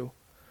to do,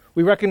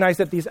 we recognize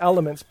that these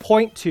elements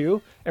point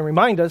to and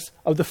remind us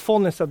of the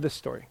fullness of this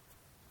story.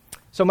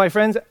 So my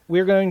friends,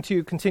 we're going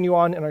to continue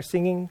on in our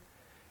singing,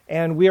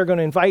 and we are going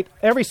to invite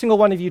every single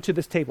one of you to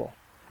this table.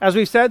 As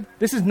we've said,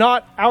 this is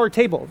not our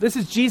table. This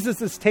is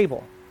Jesus'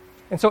 table.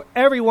 And so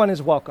everyone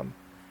is welcome.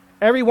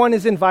 Everyone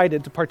is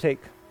invited to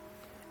partake.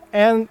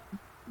 And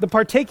the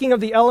partaking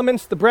of the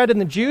elements, the bread and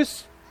the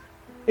juice,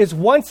 is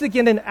once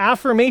again an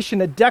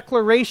affirmation, a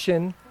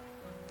declaration,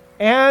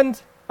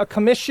 and a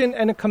commission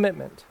and a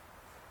commitment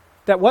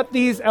that what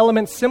these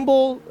elements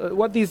symbolize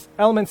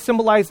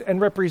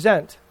and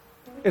represent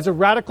is a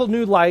radical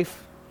new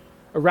life,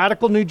 a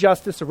radical new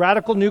justice, a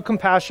radical new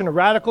compassion, a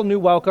radical new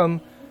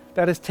welcome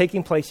that is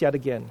taking place yet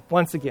again,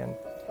 once again,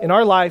 in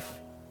our life,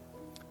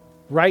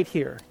 right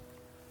here.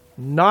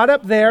 Not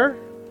up there,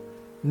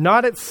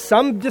 not at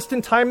some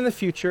distant time in the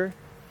future,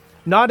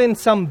 not in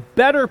some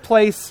better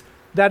place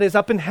that is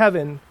up in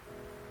heaven,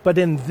 but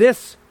in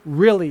this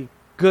really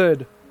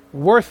good,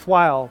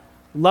 worthwhile,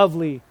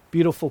 lovely,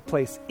 beautiful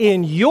place,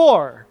 in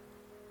your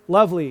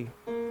lovely,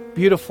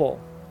 beautiful,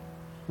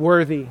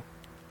 worthy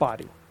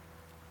body.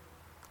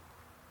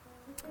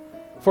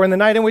 For in the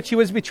night in which he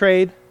was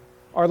betrayed,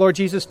 our Lord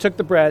Jesus took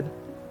the bread,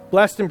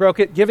 blessed and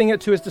broke it, giving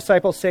it to his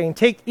disciples, saying,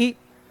 "Take, eat,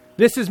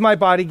 this is my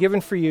body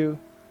given for you.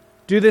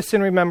 Do this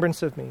in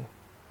remembrance of me."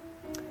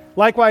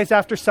 Likewise,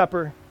 after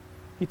supper,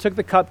 he took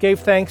the cup, gave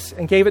thanks,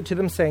 and gave it to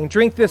them, saying,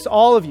 "Drink this,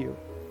 all of you.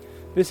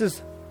 This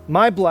is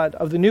my blood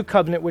of the new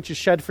covenant, which is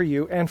shed for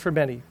you and for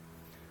many,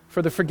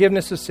 for the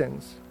forgiveness of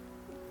sins.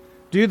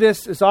 Do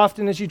this as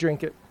often as you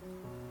drink it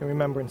in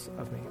remembrance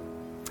of me."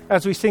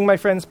 As we sing, my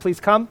friends, please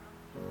come.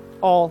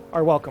 All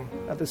are welcome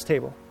at this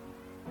table.